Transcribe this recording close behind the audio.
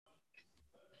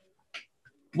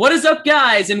What is up,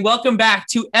 guys, and welcome back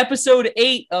to episode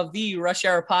 8 of the Rush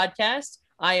Hour podcast.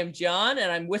 I am John, and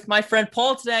I'm with my friend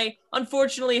Paul today.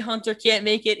 Unfortunately, Hunter can't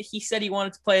make it. He said he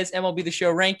wanted to play his MLB The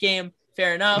Show rank game.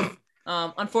 Fair enough.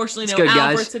 Unfortunately, no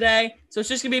Albert today, so it's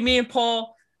just going to be me and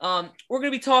Paul. We're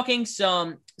going to be talking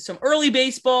some early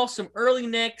baseball, some early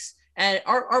Knicks, and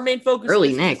our main focus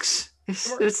early Knicks.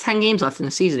 There's 10 games left in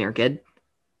the season here, kid.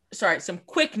 Sorry, some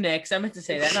quick Knicks. I meant to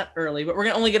say that, not early, but we're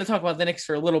only going to talk about the Knicks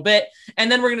for a little bit. And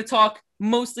then we're going to talk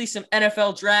mostly some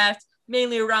NFL draft,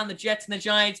 mainly around the Jets and the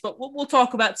Giants, but we'll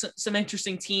talk about some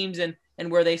interesting teams and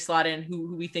where they slot in,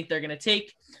 who we think they're going to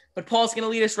take. But Paul's going to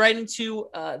lead us right into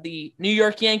the New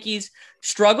York Yankees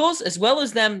struggles, as well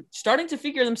as them starting to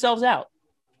figure themselves out.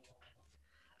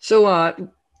 So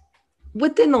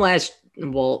within the last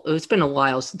it's been a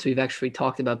while since we've actually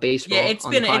talked about baseball. Yeah, it's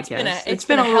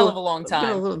been a hell of a long time.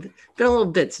 Been a little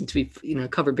bit since we've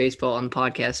covered baseball on the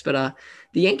podcast. But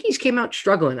the Yankees came out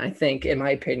struggling, I think, in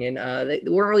my opinion. They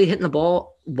weren't really hitting the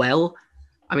ball well.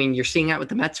 I mean, you're seeing that with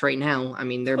the Mets right now. I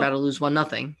mean, they're about to lose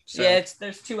 1-0. So. Yeah,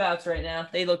 there's 2 outs right now.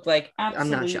 They look like absolute. I'm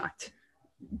not shocked.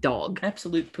 Dog.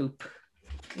 Absolute poop.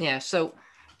 Yeah. So,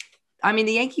 I mean,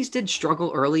 the Yankees did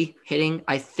struggle early hitting.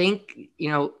 I think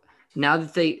now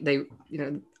that they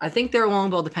I think they're a long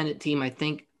ball dependent team. I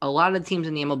think a lot of the teams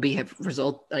in the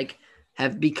MLB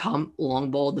have become long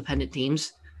ball dependent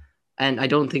teams. And I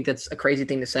don't think that's a crazy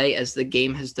thing to say as the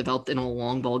game has developed in a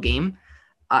long ball game.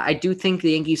 I do think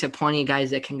the Yankees have plenty of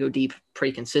guys that can go deep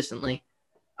pretty consistently.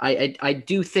 I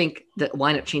do think that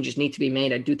lineup changes need to be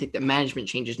made. I do think that management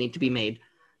changes need to be made,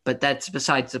 but that's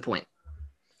besides the point.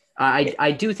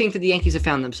 I do think that the Yankees have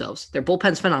found themselves. Their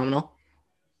bullpen's phenomenal.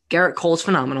 Garrett Cole's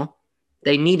phenomenal.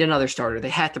 They need another starter. They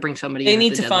have to bring somebody. They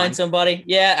need to find somebody.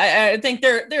 Yeah, I think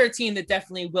they're a team that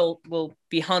definitely will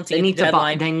be hunting. They need to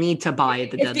deadline. They need to buy at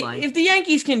the deadline. If the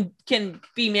Yankees can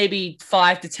be maybe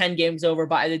 5 to 10 games over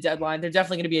by the deadline, they're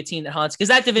definitely going to be a team that hunts because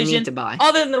that division,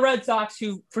 other than the Red Sox,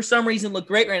 who for some reason look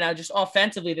great right now, just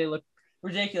offensively they look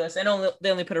ridiculous. I know they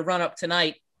only put a run up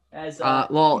tonight. You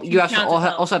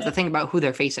also have to think about who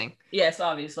they're facing. Yes,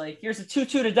 obviously. Here's a 2-2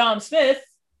 to Dom Smith.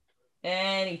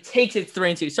 And he takes it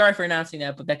 3-2. Sorry for announcing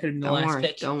that, but that could have been the last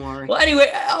pitch. Don't worry. Well,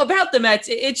 anyway, about the Mets,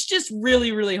 it's just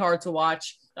really, really hard to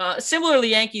watch. Similarly,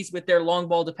 Yankees with their long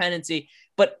ball dependency,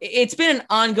 but it's been an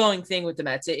ongoing thing with the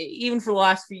Mets. Even for the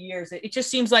last few years, it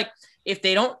just seems like if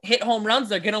they don't hit home runs,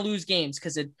 they're going to lose games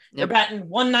because they're batting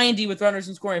 190 with runners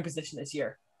in scoring position this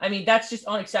year. I mean, that's just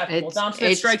unacceptable. Dom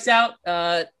Smith strikes out.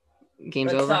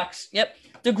 Game's Red over. Sox. Yep.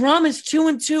 DeGrom is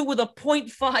 2-2 with a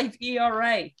 0.5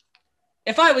 ERA.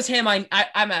 If I was him, I'm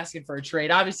asking for a trade.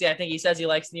 Obviously, I think he says he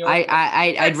likes New York.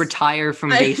 I'd retire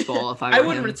from baseball if I were I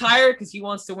wouldn't him. retire because he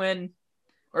wants to win,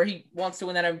 or he wants to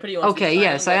win that. I'm pretty. Okay,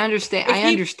 yes, I understand. I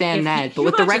understand that, but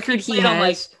with the record he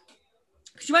has,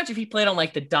 could you imagine if he played on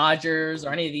like the Dodgers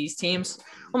or any of these teams?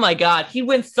 Oh my God, he'd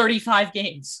win 35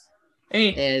 games. I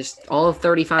mean, all of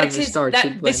 35 of his starts.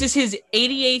 This is his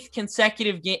 88th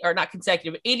consecutive game, or not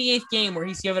consecutive, 88th game where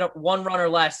he's given up 1 run or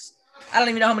less. I don't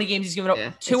even know how many games he's given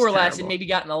up, 2 or less, and maybe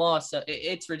gotten a loss. So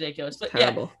it's ridiculous. But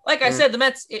yeah, like I said, the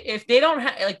Mets, if they don't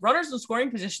have like runners in scoring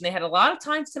position, they had a lot of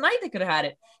times tonight they could have had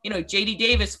it. JD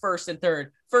Davis first and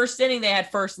third. First inning they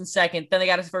had first and second. Then they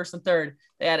got his first and third.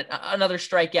 They had another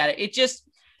strike at it.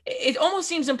 It almost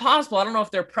seems impossible. I don't know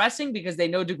if they're pressing because they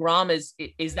know DeGrom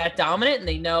is that dominant, and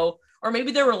they know, or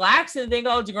maybe they're relaxed and they think,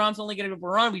 oh, DeGrom's only going to go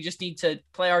run. We just need to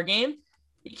play our game.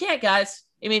 You can't, guys.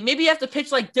 I mean, maybe you have to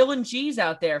pitch like Dylan G's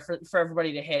out there for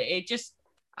everybody to hit.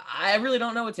 I really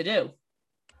don't know what to do.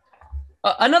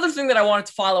 Another thing that I wanted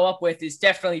to follow up with is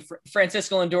definitely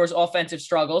Francisco Lindor's offensive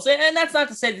struggles. And that's not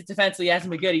to say that defensively he hasn't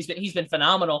been good. He's been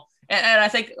phenomenal. And I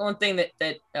think one thing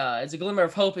that is a glimmer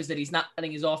of hope is that he's not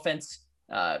letting his offense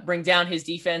bring down his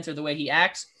defense or the way he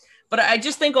acts. But I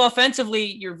just think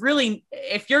offensively,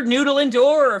 if you're new to Lindor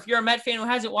or if you're a Met fan who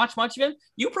hasn't watched much of him,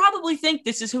 you probably think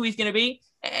this is who he's going to be.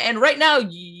 And right now,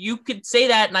 you could say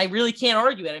that, and I really can't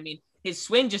argue it. I mean, his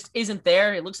swing just isn't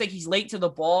there. It looks like he's late to the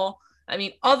ball. I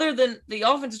mean, other than the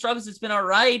offensive struggles, it's been all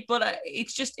right, but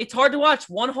it's hard to watch.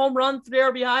 1 home run, 3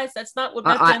 RBIs. That's not what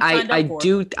Mets fans signed up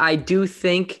for. I do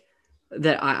think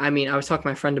that, I was talking to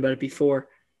my friend about it before.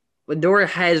 Lindor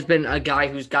has been a guy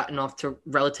who's gotten off to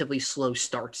relatively slow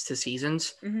starts to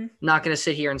seasons. Mm-hmm. Not going to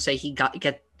sit here and say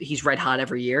he's red hot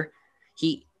every year.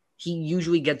 He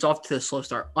usually gets off to the slow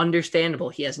start. Understandable.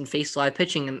 He hasn't faced live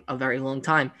pitching in a very long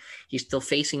time. He's still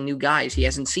facing new guys. He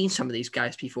hasn't seen some of these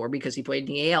guys before because he played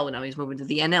in the AL and now he's moving to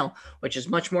the NL, which is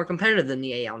much more competitive than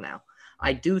the AL now.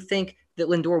 I do think that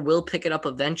Lindor will pick it up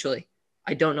eventually.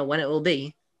 I don't know when it will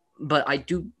be, but I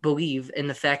do believe in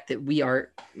the fact that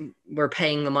we're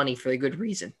paying the money for a good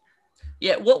reason.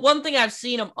 Yeah, well, one thing I've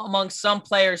seen among some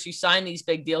players who sign these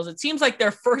big deals, it seems like their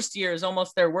first year is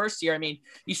almost their worst year. I mean,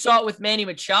 you saw it with Manny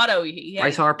Machado.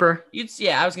 Bryce Harper. I was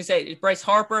going to say Bryce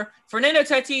Harper. Fernando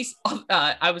Tatis,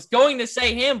 I was going to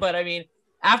say him, but I mean,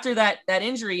 after that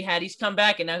injury he had, he's come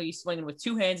back, and now he's swinging with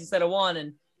 2 hands instead of 1,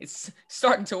 and it's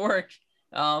starting to work.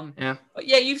 But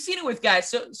yeah, you've seen it with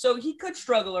guys. So he could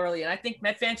struggle early, and I think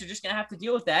Met fans are just going to have to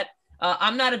deal with that.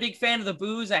 I'm not a big fan of the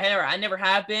boos. I never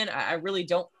have been. I really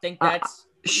don't think that's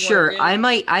sure. I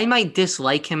might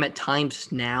dislike him at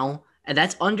times now, and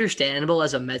that's understandable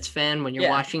as a Mets fan when you're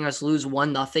watching us lose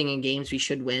 1-0 in games we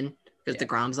should win because the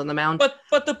Grom's on the mound.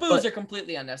 But the boos are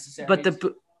completely unnecessary. But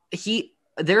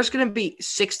there's going to be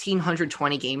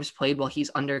 1,620 games played while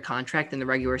he's under contract in the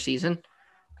regular season,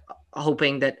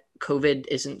 hoping that COVID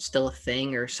isn't still a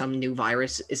thing or some new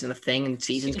virus isn't a thing and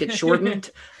seasons get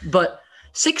shortened. But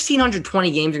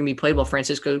 1,620 games are going to be played while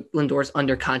Francisco Lindor's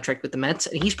under contract with the Mets,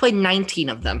 and he's played 19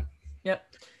 of them. Yep.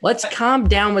 Let's calm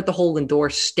down with the whole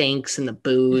Lindor stinks and the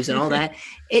boos and all that.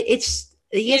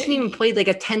 He hasn't even played like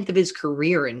a tenth of his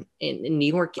career in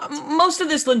New York yet. Most of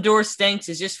this Lindor stinks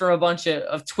is just from a bunch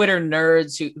of Twitter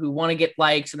nerds who want to get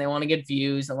likes and they want to get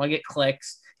views and want to get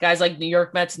clicks. Guys like New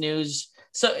York Mets News.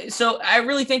 So I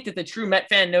really think that the true Met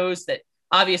fan knows that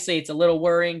obviously it's a little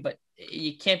worrying, but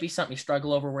you can't be something you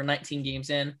struggle over. We're 19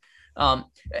 games in.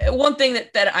 One thing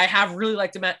that I have really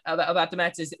liked about the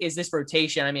Mets is this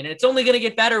rotation. I mean, it's only going to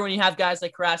get better when you have guys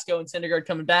like Carrasco and Syndergaard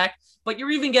coming back, but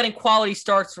you're even getting quality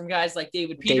starts from guys like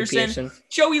David Peterson.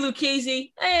 Joey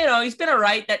Lucchesi. He's been all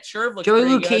right. That Sherv looks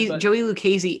pretty good. Joey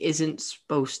Lucchesi isn't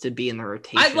supposed to be in the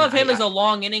rotation. I'd love him as a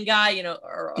long inning guy,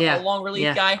 or a long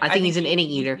relief guy. I think he's an inning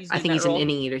eater. I think he's an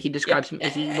inning eater. He describes him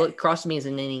as across to me as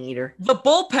an inning eater. The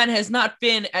bullpen has not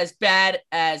been as bad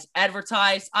as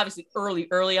advertised. Obviously,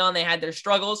 early on, they had their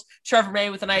struggles. Trevor May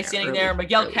with a nice inning there.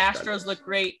 Miguel Castro's looked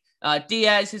great.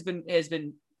 Diaz has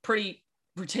been pretty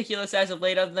ridiculous as of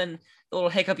late, other than the little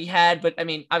hiccup he had. But I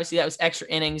mean, obviously that was extra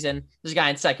innings, and there's a guy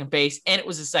in second base, and it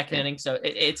was the second inning, so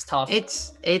it's tough.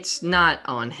 It's not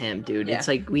on him, dude. Yeah. It's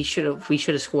like we should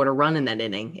have scored a run in that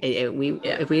inning. If we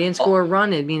didn't score a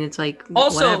run, I mean, it's like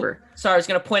also, whatever. Sorry, I was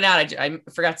going to point out, I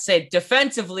forgot to say,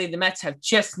 defensively, the Mets have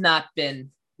just not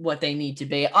been what they need to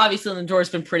be. Obviously, Lindor's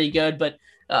been pretty good, but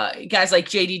guys like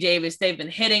J.D. Davis, they've been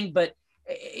hitting, but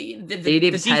the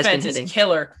defense is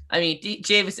killer. I mean,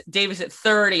 Davis at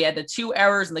 30 had the 2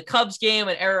 errors in the Cubs game,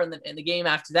 an error in the game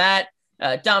after that.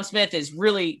 Dom Smith is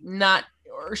really not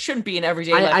or shouldn't be an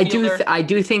everyday left fielder. I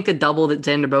do think the double that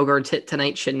Xander Bogaerts hit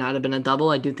tonight should not have been a double.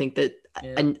 I do think that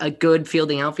a good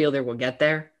fielding outfielder will get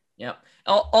there. Yeah.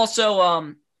 Also,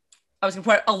 I was going to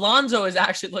point out, Alonso has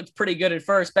actually looked pretty good at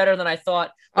first, better than I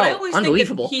thought. But I always think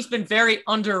that he's been very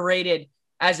underrated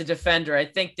as a defender. I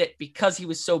think that because he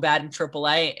was so bad in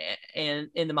AAA and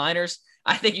in the minors,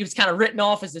 I think he was kind of written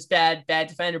off as this bad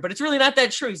defender. But it's really not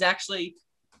that true. He's actually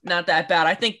not that bad.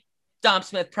 I think Dom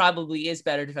Smith probably is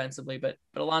better defensively, but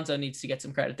Alonso needs to get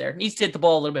some credit there. He needs to hit the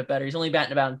ball a little bit better. He's only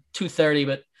batting about 230,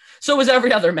 but so is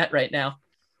every other Met right now.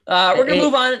 We're going to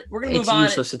move on. It's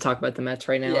useless to talk about the Mets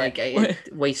right now. Yeah.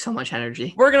 It wastes so much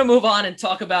energy. We're going to move on and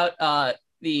talk about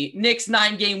the Knicks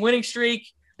 9-game winning streak.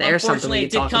 Unfortunately,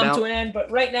 it did come to an end, but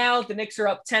right now the Knicks are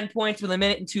up 10 points with 1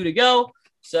 minute and 2 to go.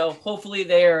 So hopefully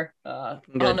they're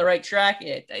on the right track.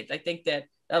 I think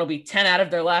that'll be 10 out of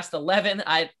their last 11.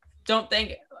 I don't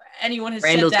think anyone has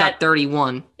Randall's said that. Got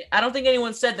 31. I don't think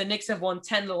anyone said the Knicks have won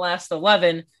 10 of the last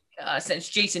 11 since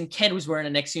Jason Kidd was wearing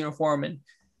a Knicks uniform, and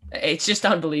it's just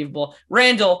unbelievable.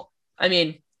 Randall, I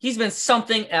mean, he's been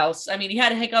something else. I mean, he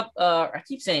had a hiccup. I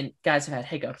keep saying guys have had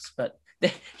hiccups, but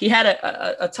he had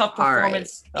a tough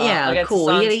performance. Right. Against cool.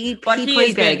 The Suns, he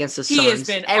played bad against the Suns. He has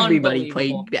been Everybody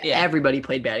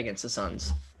played bad against the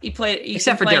Suns.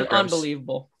 Except for Derrick Rose.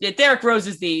 Unbelievable. Yeah, Derrick Rose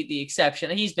is the exception.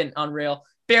 He's been unreal.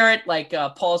 Barrett, like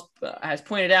Paul has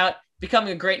pointed out,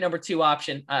 becoming a great number 2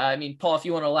 option. I mean, Paul, if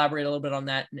you want to elaborate a little bit on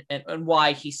that and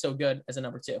why he's so good as a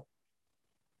number 2.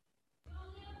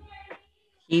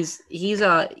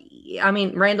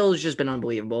 Randall has just been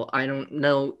unbelievable. I don't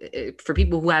know, for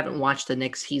people who haven't watched the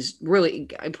Knicks, he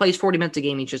plays 40 minutes a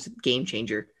game. He's just a game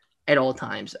changer at all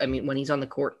times. I mean, when he's on the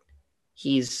court,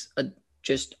 he's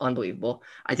just unbelievable.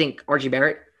 I think RJ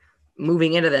Barrett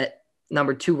moving into that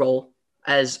number 2 role,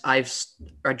 as I've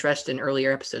addressed in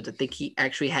earlier episodes, I think he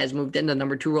actually has moved into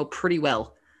number 2 role pretty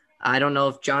well. I don't know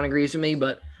if John agrees with me,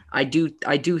 but I do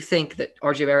think that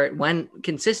RJ Barrett, when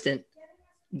consistent,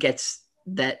 gets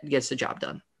the job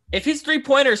done. If his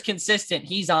 3-pointer is consistent,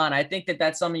 he's on. I think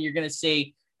that's something you're going to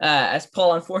see as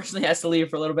Paul unfortunately has to leave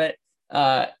for a little bit.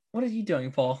 What are you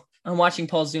doing, Paul? I'm watching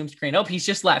Paul's Zoom screen. Oh, he's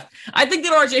just left. I think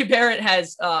that RJ Barrett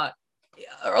has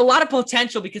a lot of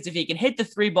potential because if he can hit the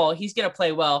 3 ball, he's going to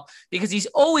play well because he's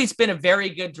always been a very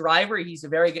good driver. He's a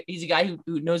guy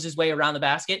who knows his way around the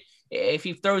basket. If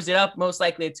he throws it up, most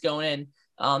likely it's going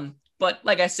in. But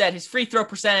like I said, his free throw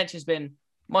percentage has been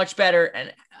much better.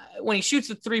 And when he shoots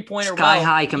the 3-pointer, sky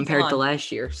high compared to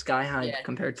last year. Sky high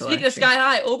compared to Speaking last of sky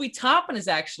high, Obi Toppin has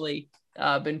actually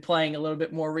been playing a little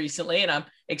bit more recently, and I'm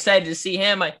excited to see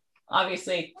him. I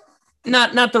obviously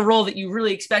not the role that you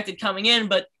really expected coming in,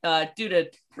 but due to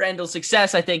Randall's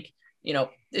success, I think,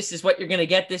 this is what you're going to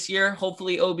get this year.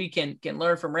 Hopefully Obi can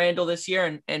learn from Randall this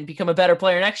year and become a better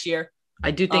player next year. I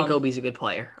do think Obi's a good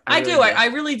player. I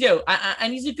really do.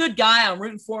 And he's a good guy. I'm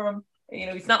rooting for him.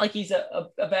 He's not like he's a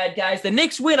bad guy. The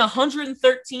Knicks win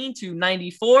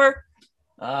 113-94.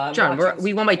 John,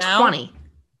 we won by 20.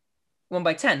 Won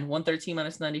by 10. 113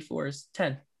 minus 94 is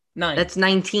 10. 9. That's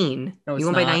 19. No, you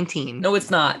won by 19. No, it's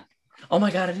not. Oh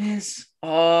my God, it is.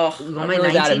 Oh, we won by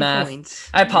really 19 points.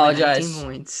 I apologize. 19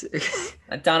 points.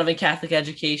 Donovan Catholic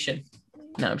education.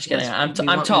 No, I'm just kidding. I'm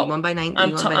taught well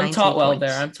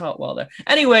there. I'm taught well there.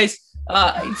 Anyways,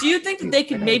 do you think that they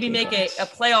could maybe make a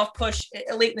playoff push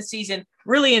late in the season,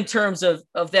 really in terms of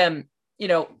them,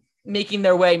 making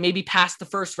their way maybe past the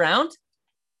first round?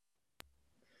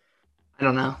 I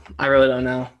don't know. I really don't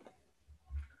know.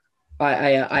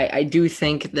 I do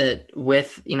think that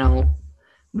with,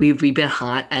 we've been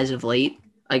hot as of late,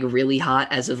 like really hot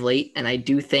as of late. And I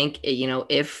do think,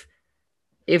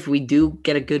 if we do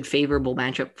get a good favorable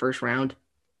matchup first round,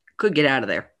 could get out of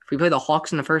there. If we play the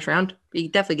Hawks in the first round, we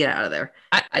definitely get out of there.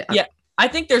 I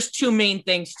think there's two main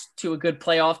things to a good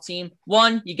playoff team.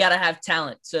 One, you got to have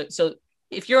talent. So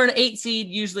if you're an 8 seed,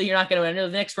 usually you're not going to win. I know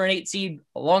the Knicks were an 8 seed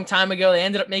a long time ago. They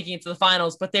ended up making it to the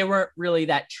finals, but they weren't really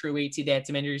that true 8 seed. They had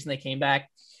some injuries and they came back.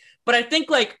 But I think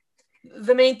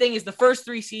the main thing is the first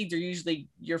 3 seeds are usually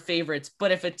your favorites.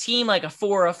 But if a team like a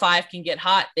 4 or a 5 can get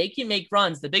hot, they can make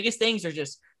runs. The biggest things are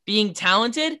just being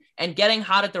talented and getting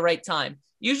hot at the right time.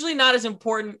 Usually not as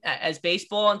important as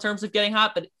baseball in terms of getting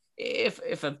hot, but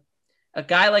if a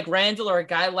guy like Randall or a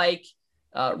guy like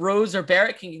Rose or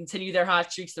Barrett can continue their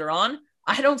hot streaks they're on,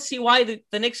 I don't see why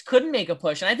the Knicks couldn't make a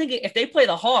push. And I think if they play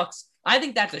the Hawks, I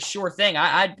think that's a sure thing.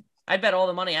 I'd bet all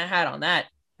the money I had on that.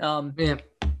 What are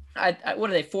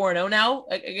they, 4-0 now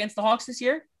against the Hawks this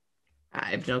year?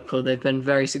 I have no clue. They've been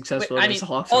very successful against the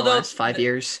Hawks in the last 5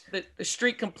 years. The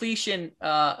streak completion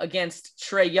against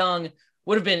Trae Young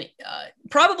would have been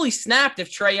probably snapped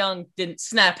if Trae Young didn't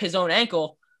snap his own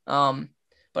ankle.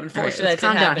 But unfortunately, that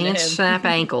didn't happen to him. He didn't snap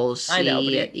ankles. I know,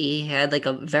 but he had like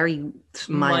a very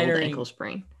mild ankle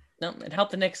sprain. No, it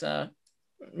helped the Knicks.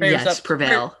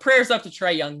 Prevail. Prayers up to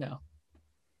Trae Young, though.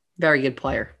 Very good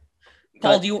player.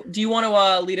 Paul, do you want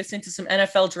to lead us into some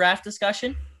NFL draft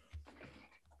discussion?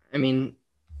 I mean,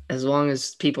 as long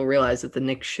as people realize that the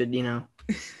Knicks should, the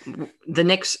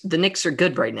Knicks are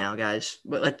good right now, guys.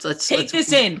 But let's take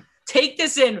this in. Take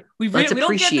this in. We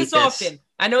don't get this often.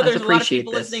 I know there's a lot of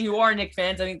people listening who are Knicks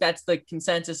fans. I think that's the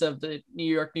consensus of the New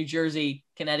York, New Jersey,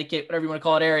 Connecticut, whatever you want to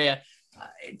call it, area.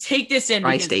 Take this in.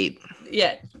 Tri-State.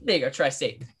 Yeah, there you go,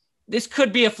 Tri-State. This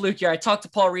could be a fluke year. I talked to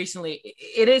Paul recently.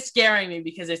 It is scaring me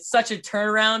because it's such a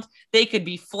turnaround. They could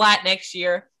be flat next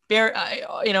year.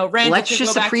 Let's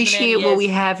just appreciate what we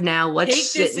have now.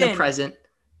 Let's sit in the present.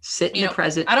 Sit in the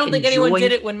present. I don't think anyone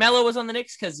did it when Melo was on the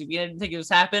Knicks because we didn't think it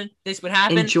was this would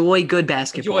happen. Enjoy good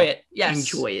basketball. Enjoy it. Yes.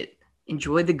 Enjoy it.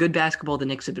 Enjoy the good basketball the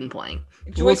Knicks have been playing.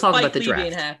 We'll talk about the draft.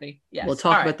 Being happy. Yes. We'll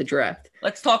talk about the draft.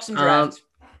 Let's talk some draft.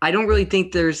 I don't really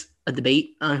think there's a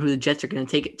debate on who the Jets are going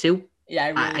to take it to.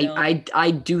 Yeah,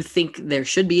 I do think there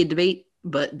should be a debate,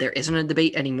 but there isn't a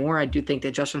debate anymore. I do think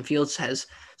that Justin Fields has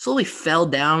slowly fell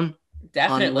down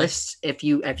on lists. If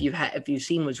you've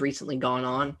seen what's recently gone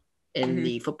on in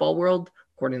the football world,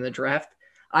 according to the draft.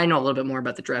 I know a little bit more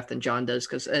about the draft than John does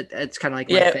because it's kind of like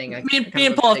my thing. Me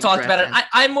and Paul talked about it.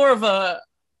 I'm more of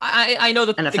I know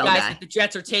the guys that the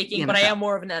Jets are taking, but I am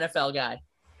more of an NFL guy.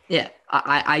 Yeah,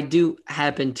 I do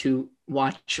happen to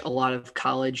watch a lot of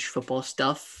college football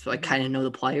stuff. So I kind of know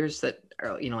the players that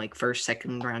are, like first,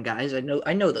 second round guys. I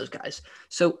know those guys.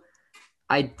 So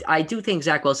I do think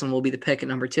Zach Wilson will be the pick at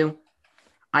number 2.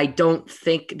 I don't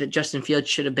think that Justin Fields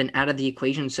should have been out of the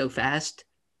equation so fast.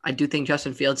 I do think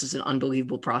Justin Fields is an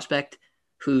unbelievable prospect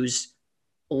who's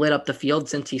lit up the field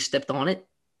since he stepped on it.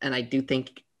 And I do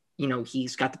think,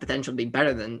 he's got the potential to be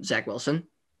better than Zach Wilson.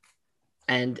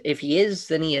 And if he is,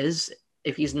 then he is.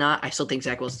 If he's not, I still think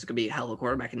Zach Wilson's going to be a hell of a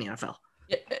quarterback in the NFL.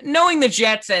 Knowing the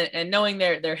Jets and knowing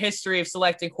their history of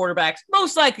selecting quarterbacks,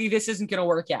 most likely this isn't going to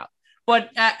work out. But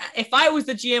if I was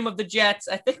the GM of the Jets,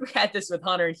 I think we had this with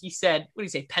Hunter, and he said, what did he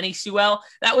say, Penny Sewell?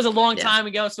 That was a long time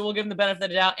ago, so we'll give him the benefit of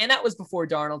the doubt. And that was before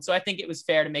Darnold, so I think it was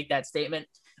fair to make that statement.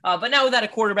 But now without a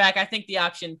quarterback, I think the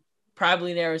option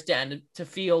probably narrows down to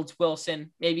Fields,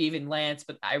 Wilson, maybe even Lance,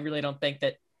 but I really don't think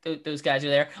that those guys are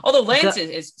there. Although Lance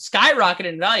is skyrocketing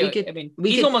in value.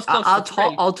 He's almost close to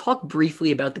trade. I'll talk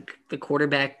briefly about the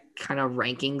quarterback kind of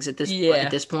rankings at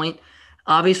this point.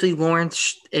 Obviously,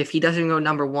 Lawrence, if he doesn't go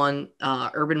number one,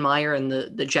 Urban Meyer and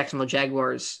the Jacksonville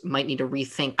Jaguars might need to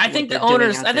rethink. I think the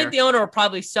owner will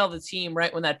probably sell the team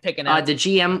right when that pick announced. The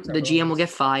GM will get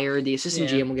fired. The assistant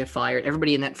GM will get fired.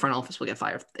 Everybody in that front office will get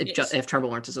fired if Trevor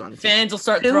Lawrence is on the team. Fans will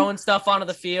start throwing stuff onto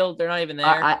the field. They're not even there.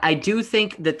 I do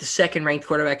think that the second ranked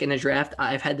quarterback in the draft,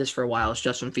 I've had this for a while, is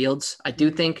Justin Fields. I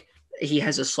do think he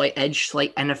has a slight edge,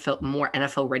 more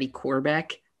NFL ready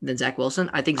quarterback than Zach Wilson.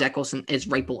 I think Zach Wilson is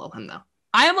right below him though.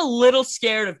 I am a little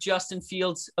scared of Justin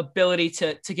Fields' ability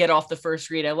to get off the first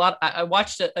read. I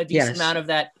watched a decent amount of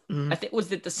that. Mm-hmm. I think was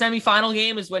that the semifinal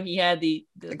game is when he had the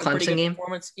Clemson game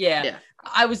performance. Yeah.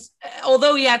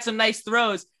 Although he had some nice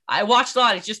throws, I watched a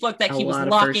lot. It just looked like he was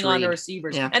locking on the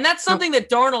receivers. Yeah. And that's something that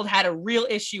Darnold had a real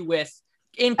issue with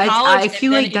in college. I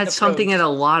feel like that's something that a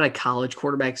lot of college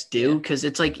quarterbacks do because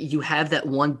it's like you have that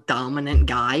one dominant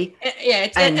guy.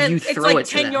 It's like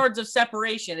 10 yards of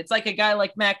separation. It's like a guy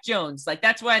like Mac Jones. Like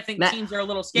that's why I think teams are a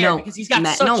little scared because he's got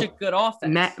such a good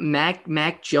offense.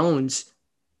 Mac Jones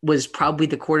was probably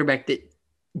the quarterback that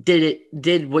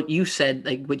did what you said,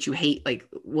 like what you hate, like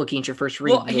looking at your first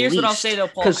read. Well, here's what I'll say though,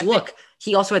 Paul. Because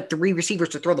he also had 3 receivers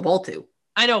to throw the ball to.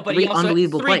 I know, but he also had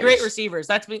 3 great receivers.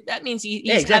 That means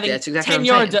he's having 10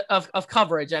 yards of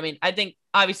coverage. I mean, I think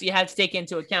obviously you have to take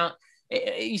into account.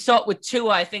 You saw it with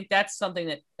Tua. I think that's something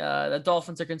that the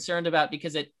Dolphins are concerned about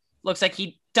because it looks like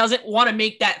he doesn't want to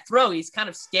make that throw. He's kind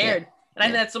of scared. And I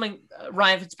think that's something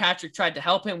Ryan Fitzpatrick tried to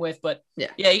help him with. But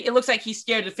it looks like he's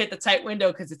scared to fit the tight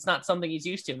window because it's not something he's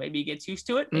used to. Maybe he gets used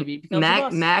to it. Maybe he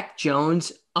becomes Mac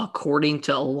Jones, according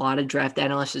to a lot of draft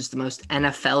analysts, is the most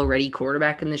NFL-ready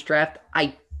quarterback in this draft.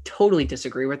 I totally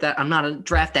disagree with that. I'm not a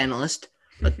draft analyst,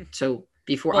 but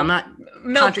I'm not.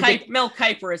 Mel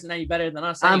Kiper isn't any better than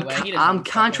us anyway. I'm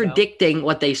contradicting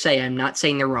what they say. I'm not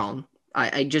saying they're wrong.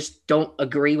 I just don't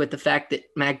agree with the fact that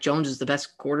Mac Jones is the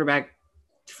best quarterback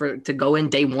to go in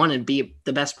day one and be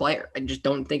the best player. I just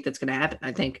don't think that's going to happen.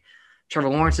 I think Trevor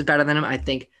Lawrence is better than him. I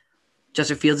think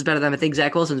Justin Fields is better than him. I think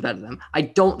Zach Wilson is better than him. I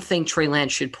don't think Trey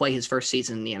Lance should play his first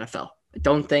season in the NFL. I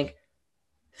don't think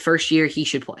first year he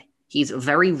should play. He's a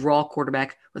very raw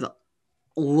quarterback with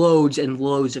loads and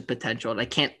loads of potential, and I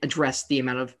can't address the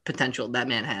amount of potential that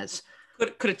man has.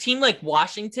 Could a team like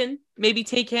Washington maybe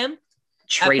take him?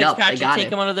 Trade up. They got take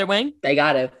him under their wing? They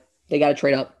got to. They got to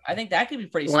trade up. I think that could be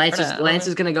pretty smart. Lance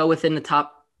is going to go within the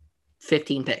top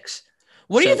 15 picks.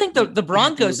 What do you think the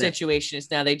Broncos situation is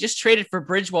now? They just traded for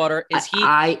Bridgewater.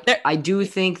 I do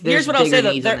think there's bigger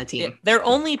needs on the team. They're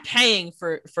only paying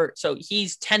for so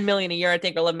he's $10 million a year, I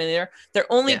think, or $11 million a year.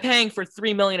 They're only paying for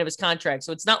 $3 million of his contract.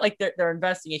 So it's not like they're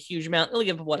investing a huge amount. They'll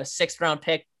give him a 6th round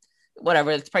pick,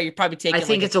 whatever. It's probably taking. I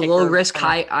think it's a low risk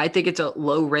high. I think it's a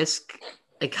low risk,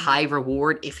 like high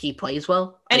reward if he plays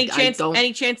well. Any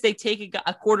chance they take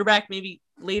a quarterback maybe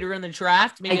later in the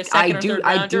draft, maybe a second or third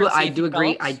rounder? I do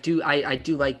agree. I do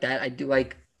like that. I do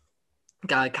like a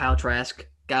guy like Kyle Trask,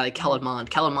 guy like Kellen Mond.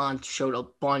 Kellen Mond showed a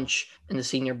bunch in the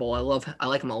Senior Bowl. I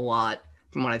like him a lot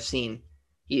from what I've seen.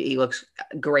 He looks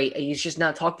great. He's just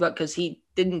not talked about because he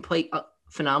didn't play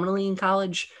phenomenally in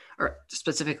college, or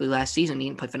specifically last season. He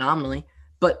didn't play phenomenally,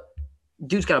 but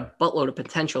dude's got a buttload of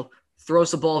potential.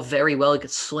 Throws the ball very well. He could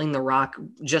sling the rock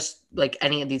just like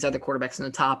any of these other quarterbacks in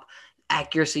the top.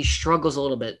 Accuracy struggles a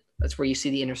little bit. That's where you see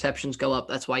the interceptions go up.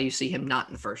 That's why you see him not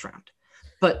in the first round.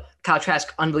 But Kyle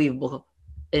Trask, unbelievable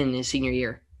in his senior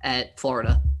year at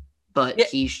Florida. But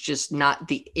he's just not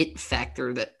the it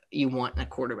factor that you want in a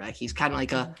quarterback. He's kind of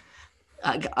like a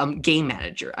game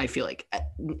manager, I feel like.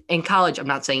 In college, I'm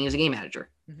not saying he was a game manager.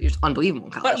 He was unbelievable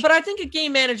in college. But I think a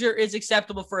game manager is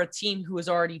acceptable for a team who is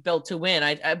already built to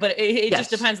win. But it just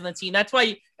depends on the team. That's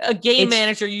why a game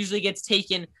manager usually gets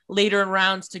taken later in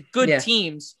rounds to good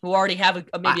teams who already have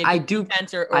maybe a good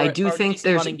defense or I do think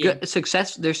there's good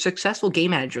success. There's successful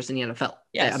game managers in the NFL.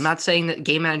 Yes. I'm not saying that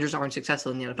game managers aren't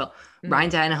successful in the NFL. Mm-hmm.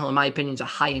 Ryan Tannehill, in my opinion, is a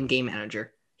high-end game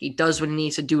manager. He does what he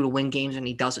needs to do to win games, and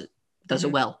he does it. Does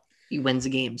it well. He wins the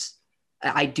games.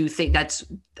 I do think that's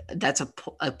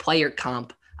a player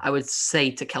comp, I would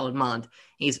say, to Kellen Mond.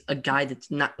 He's a guy that's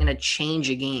not going to change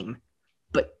a game,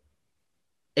 but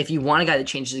if you want a guy that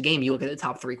changes the game, you look at the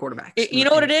top 3 quarterbacks. You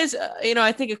know what it is?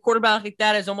 I think a quarterback like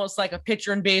that is almost like a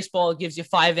pitcher in baseball. It gives you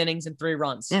 5 innings and 3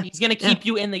 runs. Yeah. He's going to keep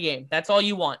you in the game. That's all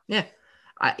you want. Yeah.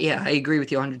 I agree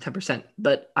with you 110%,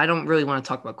 but I don't really want to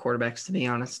talk about quarterbacks, to be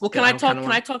honest. Well, can I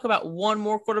talk about one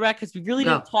more quarterback? Because we really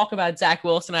didn't talk about Zach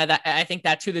Wilson. I think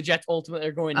that's who the Jets ultimately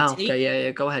are going to take. Okay,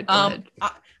 yeah. Go ahead.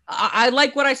 I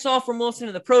like what I saw from Wilson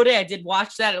in the pro day. I did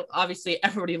watch that. Obviously,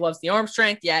 everybody loves the arm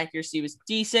strength. The accuracy was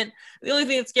decent. The only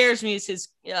thing that scares me is his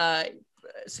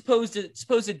supposed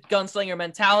gunslinger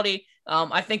mentality.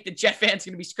 I think the Jet fans are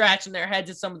going to be scratching their heads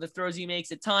at some of the throws he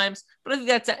makes at times, but I think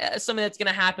that's something that's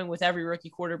going to happen with every rookie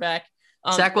quarterback.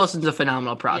 Zach Wilson's a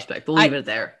phenomenal prospect. We'll leave it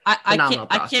there.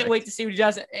 I can't wait to see what he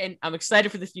does, and I'm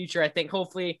excited for the future. I think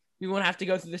hopefully we won't have to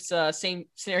go through this same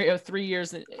scenario 3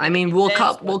 years.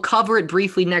 We'll cover it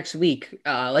briefly next week.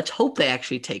 Let's hope they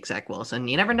actually take Zach Wilson.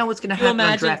 You never know what's going to happen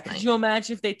on draft night. Could you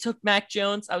imagine if they took Mac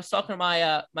Jones? I was talking to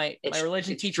my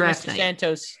religion teacher, Mr.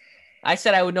 Santos. I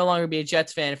said I would no longer be a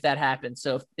Jets fan if that happened.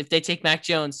 So if they take Mac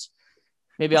Jones,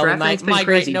 maybe I'll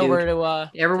migrate over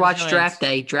to. You ever watch Draft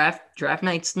Day? Draft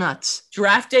night's nuts.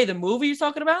 Draft Day, the movie you're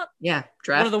talking about? Yeah,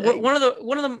 Draft Day. One of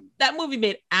the that movie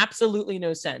made absolutely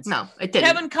no sense. No, it didn't.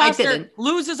 Kevin Costner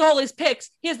loses all his picks.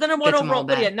 He has the number one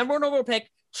overall pick.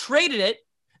 Traded it.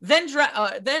 Then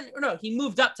he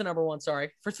moved up to number 1. Sorry,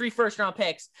 for 3 first-round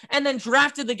picks, and then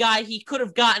drafted the guy he could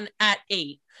have gotten at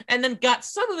 8, and then got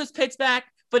some of his picks back.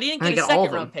 But he didn't get his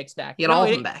second-round picks back. He got all of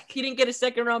them back. He didn't get his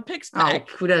second-round picks back.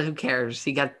 Oh, who cares?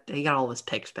 He got all his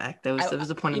picks back. That was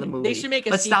the point of the movie. They should make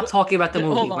Let's stop talking about the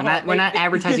movie. We're not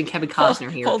advertising Kevin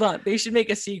Costner here. Hold on. They should make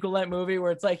a sequel to that movie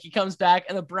where it's like he comes back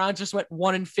and the Browns just went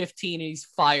 1-15 and he's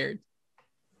fired.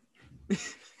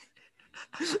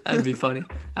 That would be funny.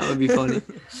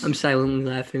 I'm silently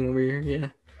laughing over here. Yeah.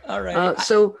 All right.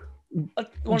 So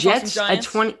Jets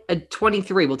at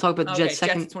 23. We'll talk about the Jets'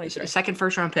 second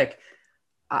first-round pick.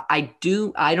 I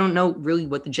don't know really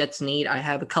what the Jets need. I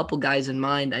have a couple guys in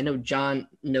mind. I know John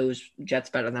knows Jets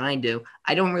better than I do.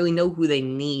 I don't really know who they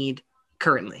need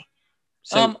currently.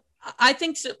 So I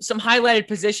think some highlighted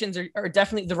positions are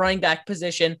definitely the running back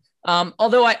position.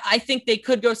 Although I think they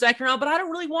could go second round, but I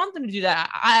don't really want them to do that.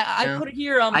 I put it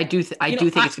here. I do think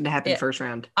it's going to happen first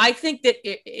round. I think that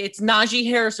it's Najee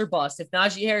Harris or bust. If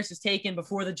Najee Harris is taken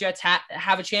before the Jets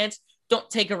have a chance, don't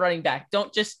take a running back.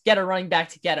 Don't just get a running back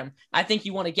to get him. I think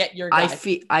you want to get your guy.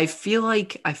 I feel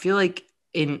like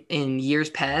in years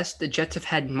past, the Jets have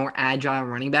had more agile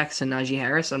running backs than Najee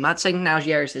Harris. I'm not saying Najee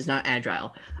Harris is not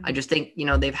agile. I just think,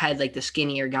 they've had like the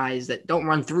skinnier guys that don't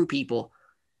run through people,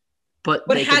 but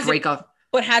they can break off.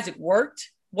 But has it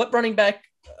worked? What running back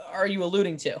are you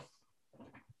alluding to?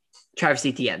 Travis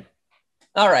Etienne.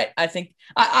 All right. I think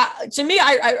to me,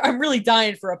 I'm really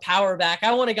dying for a power back.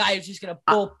 I want a guy who's just going to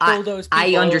bulldoze people.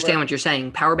 I understand what you're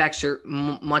saying. Power backs are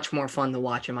much more fun to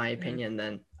watch, in my opinion,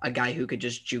 than a guy who could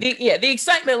just juke. The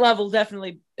excitement level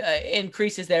definitely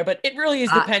increases there, but it really is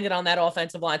dependent on that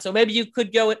offensive line. So maybe you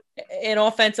could go with an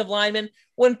offensive lineman.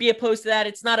 Wouldn't be opposed to that.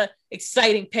 It's not an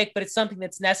exciting pick, but it's something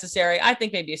that's necessary. I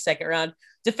think maybe a second round.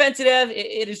 Defensive end,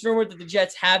 it is rumored that the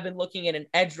Jets have been looking at an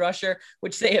edge rusher,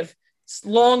 which they have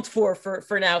longed for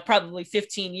now probably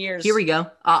 15 years. Here we go.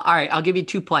 All right, I'll give you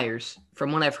 2 players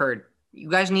from what I've heard. You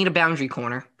guys need a boundary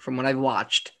corner from what I've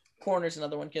watched. Corner's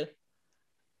another one, kid.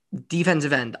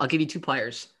 Defensive end. I'll give you 2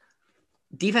 players.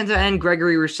 Defensive end,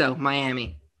 Gregory Rousseau,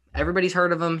 Miami. Everybody's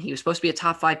heard of him. He was supposed to be a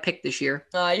top 5 pick this year.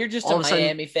 You're just a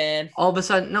Miami fan. All of a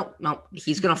sudden, no,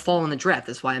 he's going to fall in the draft.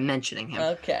 That's why I'm mentioning him.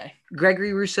 Okay.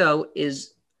 Gregory Rousseau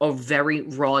is a very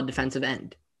raw defensive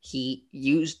end. He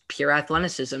used pure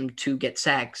athleticism to get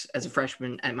sacks as a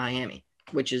freshman at Miami,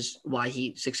 which is why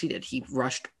he succeeded. He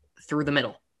rushed through the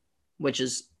middle, which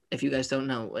is, if you guys don't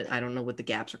know, I don't know what the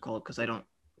gaps are called because I don't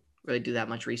really do that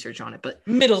much research on it. But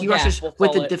he rushes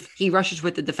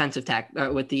with the defensive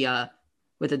tackle with the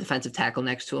defensive tackle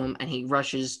next to him, and he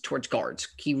rushes towards guards.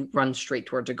 He runs straight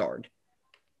towards a guard,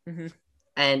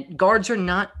 and guards are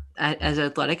not as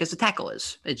athletic as a tackle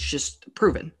is. It's just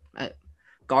proven.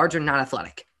 Guards are not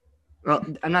athletic. Well,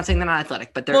 I'm not saying they're not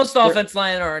athletic, but most offensive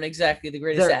linemen aren't exactly the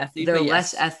greatest athletes. They're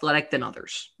less athletic than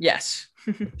others. Yes.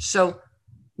 So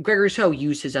Gregory Rousseau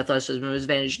used his athleticism to his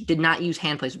advantage, did not use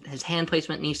hand placement. His hand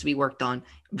placement needs to be worked on.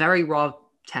 Very raw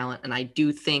talent, and I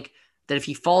do think that if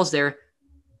he falls there,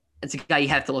 it's a guy you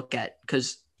have to look at,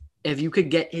 because if you could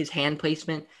get his hand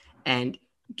placement and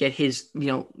get his,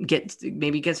 get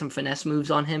some finesse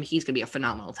moves on him, he's going to be a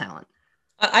phenomenal talent.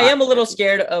 I am a little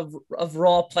scared of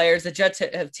raw players. The Jets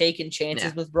have taken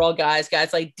chances with raw guys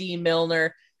like Dean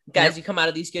Milner, guys who come out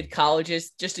of these good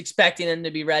colleges, just expecting them to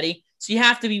be ready. So you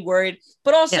have to be worried.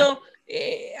 But also,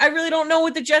 I really don't know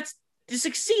what the Jets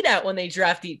succeed at when they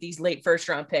draft these late first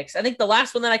round picks. I think the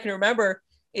last one that I can remember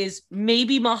is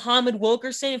maybe Muhammad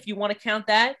Wilkerson, if you want to count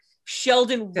that.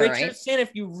 Sheldon Richardson,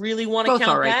 if you really want to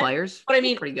count that. Players. But I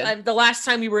mean, the last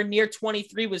time we were near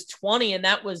 23 was 20, and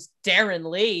that was Darren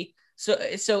Lee. So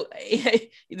the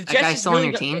Jets guy still on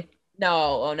your team?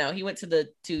 No, he went to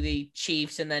the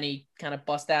Chiefs, and then he kind of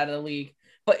bust out of the league.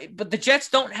 But the Jets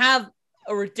don't have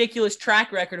a ridiculous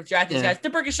track record of drafting these guys.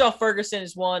 DeBerkshire Ferguson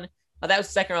is one. That was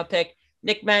a second-round pick.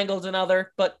 Nick Mangold's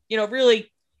another. But,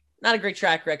 really not a great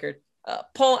track record.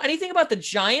 Paul, anything about the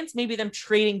Giants? Maybe them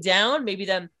trading down? Maybe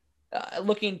them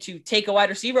looking to take a wide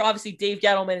receiver? Obviously, Dave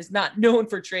Gettleman is not known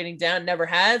for trading down, never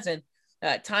has. And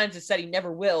times has said he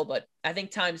never will. But I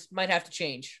think times might have to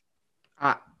change.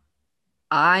 I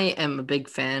am a big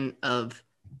fan of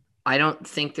 – I don't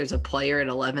think there's a player at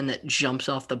 11 that jumps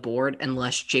off the board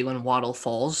unless Jalen Waddle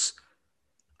falls.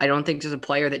 I don't think there's a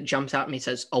player that jumps out and he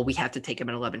says, oh, we have to take him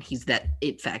at 11. He's that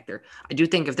it factor. I do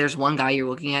think if there's one guy you're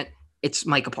looking at, it's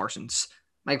Micah Parsons.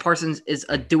 Micah Parsons is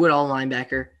a do-it-all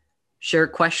linebacker. Sure,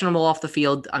 questionable off the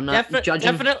field. I'm not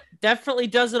judging. Definitely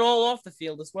does it all off the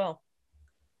field as well.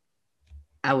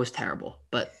 I was terrible,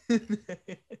 but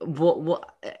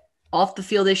off the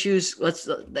field issues,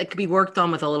 that could be worked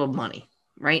on with a little money,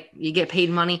 right? You get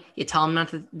paid money, you tell him not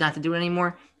to do it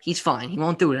anymore. He's fine. He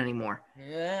won't do it anymore.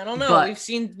 Yeah, I don't know. But we've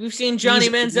seen Johnny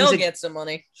Manziel get some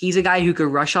money. He's a guy who could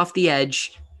rush off the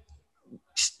edge,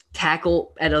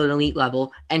 tackle at an elite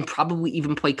level, and probably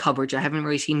even play coverage. I haven't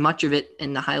really seen much of it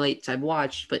in the highlights I've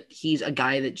watched, but he's a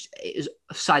guy that is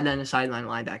a sideline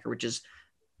linebacker, which is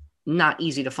not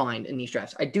easy to find in these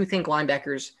drafts. I do think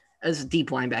linebackers as a deep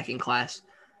linebacking class.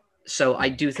 So I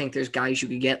do think there's guys you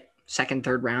could get second,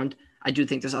 third round. I do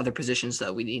think there's other positions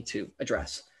that we need to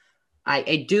address.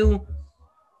 I do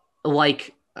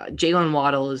like Jalen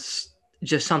Waddle is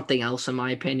just something else in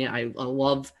my opinion. I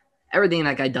love everything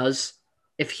that guy does.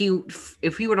 If he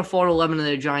were to fall to 11 and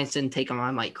the Giants didn't take him, I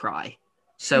might cry.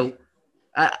 So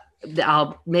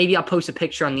I'll post a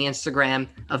picture on the Instagram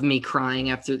of me crying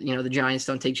after the Giants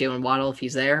don't take Jalen Waddle if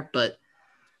he's there. But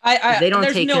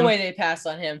there's no way they pass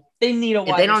on him. They need a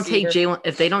wide receiver.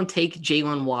 If they don't take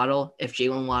Jalen Waddle, if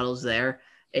Jalen Waddle's there,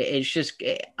 it's just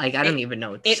like I don't even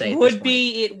know what to say.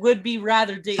 It would be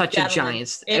rather Dave such Gettleman. A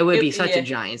Giants. It would be such a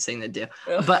Giants thing to do.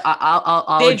 But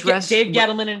I'll address Dave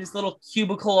Gettleman in his little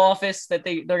cubicle office that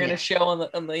they're going to show on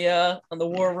the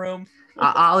War Room.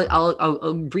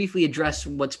 I'll briefly address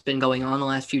what's been going on the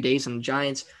last few days on the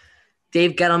Giants.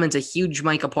 Dave Gettleman's a huge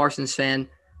Micah Parsons fan.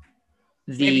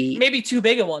 Maybe too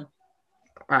big a one.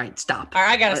 All right, stop. All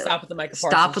right, I gotta stop with the Micah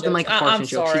Parsons. Stop with the Micah Parsons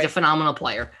jokes. He's a phenomenal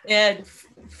player. Yeah,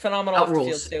 phenomenal off the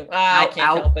field too. I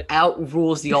can't help it.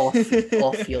 Outrules the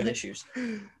off field issues.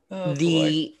 Oh,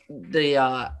 the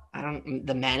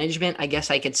management, I guess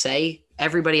I could say,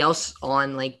 everybody else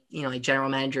on like general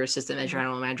manager, assistant manager,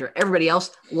 general manager, everybody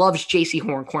else loves J.C.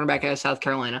 Horn, cornerback out of South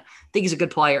Carolina. I think he's a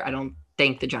good player. I don't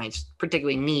think the Giants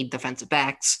particularly need defensive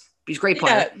backs. He's a great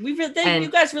player. Yeah,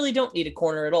 you guys really don't need a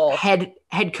corner at all. Head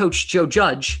coach Joe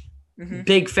Judge,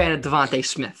 big fan of Devontae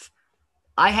Smith.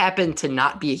 I happen to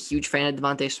not be a huge fan of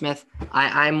Devontae Smith.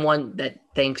 I'm one that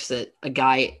thinks that a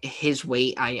guy his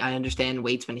weight, I understand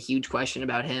weight's been a huge question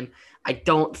about him. I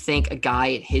don't think a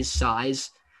guy at his size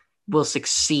will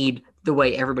succeed the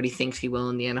way everybody thinks he will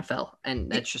in the NFL.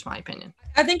 And that's just my opinion.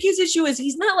 I think his issue is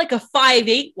he's not like a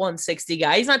 5'8", 160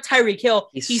 guy. He's not Tyreek Hill.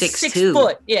 He's 6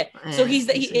 foot. Yeah. So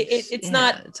it's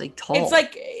not. It's like tall. It's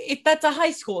like that's a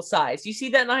high school size. You see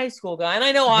that in a high school guy. And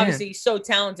I know obviously he's so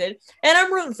talented. And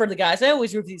I'm rooting for the guys. I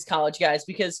always root for these college guys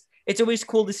because it's always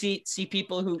cool to see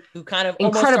people who kind of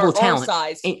incredible almost are talent.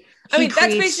 Our size. That's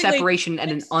basically separation at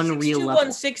an unreal level.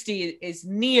 160 is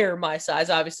near my size.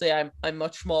 Obviously, I'm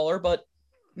much smaller, but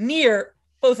near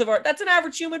both of our. That's an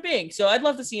average human being. So I'd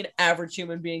love to see an average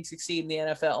human being succeed in the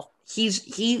NFL.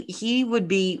 He would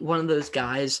be one of those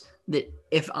guys that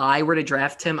if I were to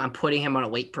draft him, I'm putting him on a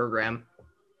weight program.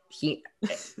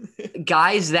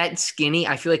 Guys that skinny,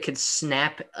 I feel like could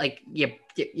snap. Like you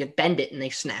bend it and they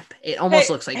snap. It almost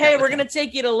looks like. Hey, we're gonna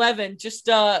take you at 11. Just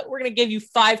we're gonna give you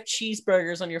 5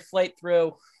 cheeseburgers on your flight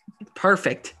through.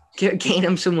 Perfect. Gain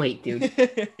him some weight, dude.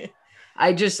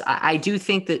 I do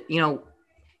think that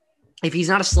if he's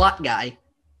not a slot guy,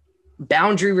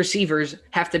 boundary receivers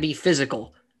have to be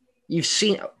physical. You've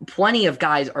seen plenty of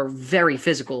guys are very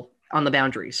physical on the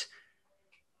boundaries.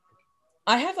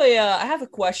 I have a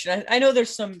question. I know there's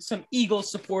some Eagles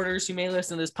supporters who may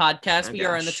listen to this podcast. We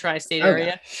are in the tri-state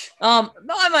area.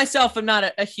 I myself am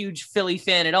not a huge Philly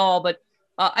fan at all, but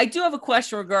I do have a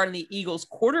question regarding the Eagles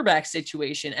quarterback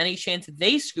situation. Any chance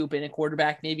they scoop in a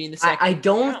quarterback maybe in the second? I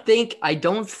don't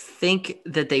think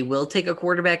that they will take a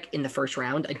quarterback in the first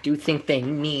round. I do think they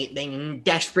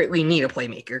desperately need a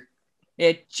playmaker.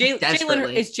 Yeah,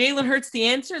 is Jalen Hurts the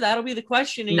answer? That'll be the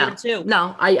question in year two.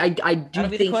 No, I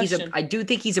do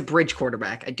think he's a bridge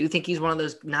quarterback. I do think he's one of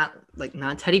those not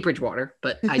Teddy Bridgewater,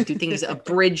 but I do think he's a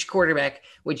bridge quarterback,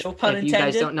 which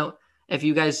if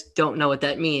you guys don't know what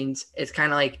that means, it's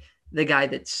kind of like the guy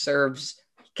that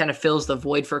kind of fills the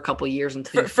void for a couple of years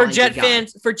until for Jet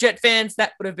fans,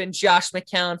 that would have been Josh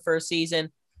McCown for a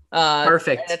season.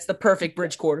 Perfect. That's the perfect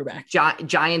bridge quarterback.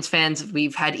 Giants fans,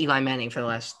 we've had Eli Manning for the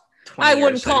last 20 years. I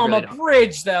wouldn't call him a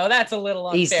bridge though. That's a little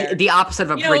unfair. He's the opposite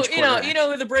of a bridge quarterback. You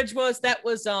know who the bridge was? That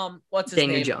was what's his name?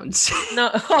 Daniel Jones.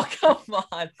 No, oh come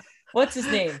on. What's his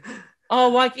name? Oh,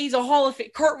 like he's a Hall of Fame.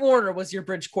 Kurt Warner was your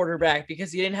bridge quarterback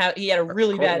because he had a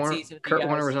really bad season. Kurt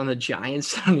Warner was on the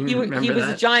Giants. I don't even remember he was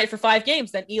a Giant for 5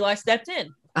 games. Then Eli stepped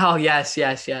in. Oh yes.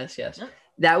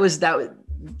 That was.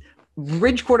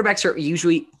 Bridge quarterbacks are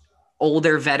usually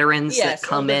older veterans that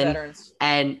come in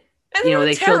and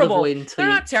they fill the void. They're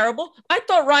not terrible. I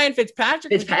thought Ryan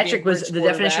Fitzpatrick was the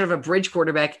definition of a bridge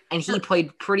quarterback, and he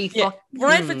played pretty pretty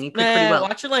well.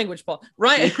 Watch your language, Paul.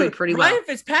 Ryan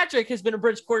Fitzpatrick has been a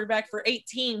bridge quarterback for 8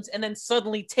 teams and then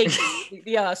suddenly takes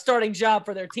the starting job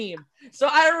for their team. So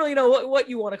I don't really know what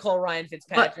you want to call Ryan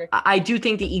Fitzpatrick. But I do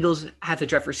think the Eagles have to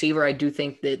draft receiver. I do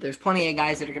think that there's plenty of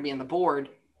guys that are going to be on the board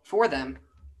for them.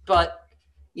 But,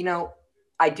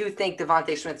 I do think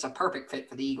Devontae Smith's a perfect fit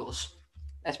for the Eagles.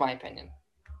 That's my opinion.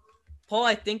 Paul,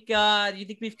 I think do you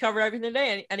think we've covered everything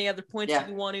today? Any other points that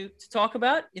you want to talk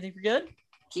about? You think we're good?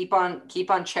 Keep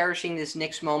on cherishing this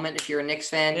Knicks moment. If you're a Knicks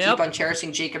fan, keep on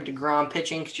cherishing Jacob DeGrom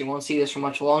pitching because you won't see this for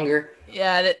much longer.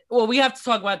 Yeah, we have to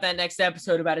talk about that next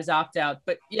episode about his opt-out.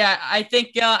 But yeah, I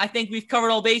think we've covered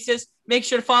all bases. Make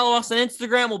sure to follow us on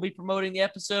Instagram. We'll be promoting the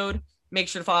episode. Make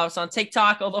sure to follow us on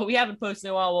TikTok. Although we haven't posted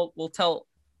in a while, we'll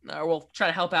try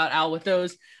to help out Al with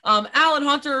those. Al and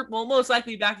Hunter will most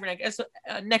likely be back for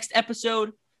next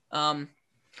episode.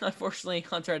 Unfortunately,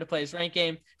 Hunter had to play his ranked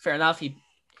game. Fair enough. He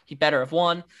better have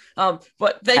won.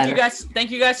 But thank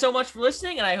you guys so much for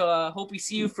listening, and I hope we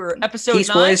see you for episode 9.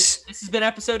 Boys. This has been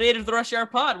episode 8 of the Rush Hour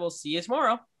Pod. We'll see you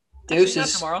tomorrow. Deuces. Actually, not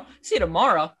tomorrow. See you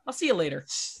tomorrow. I'll see you later.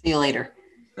 See you later.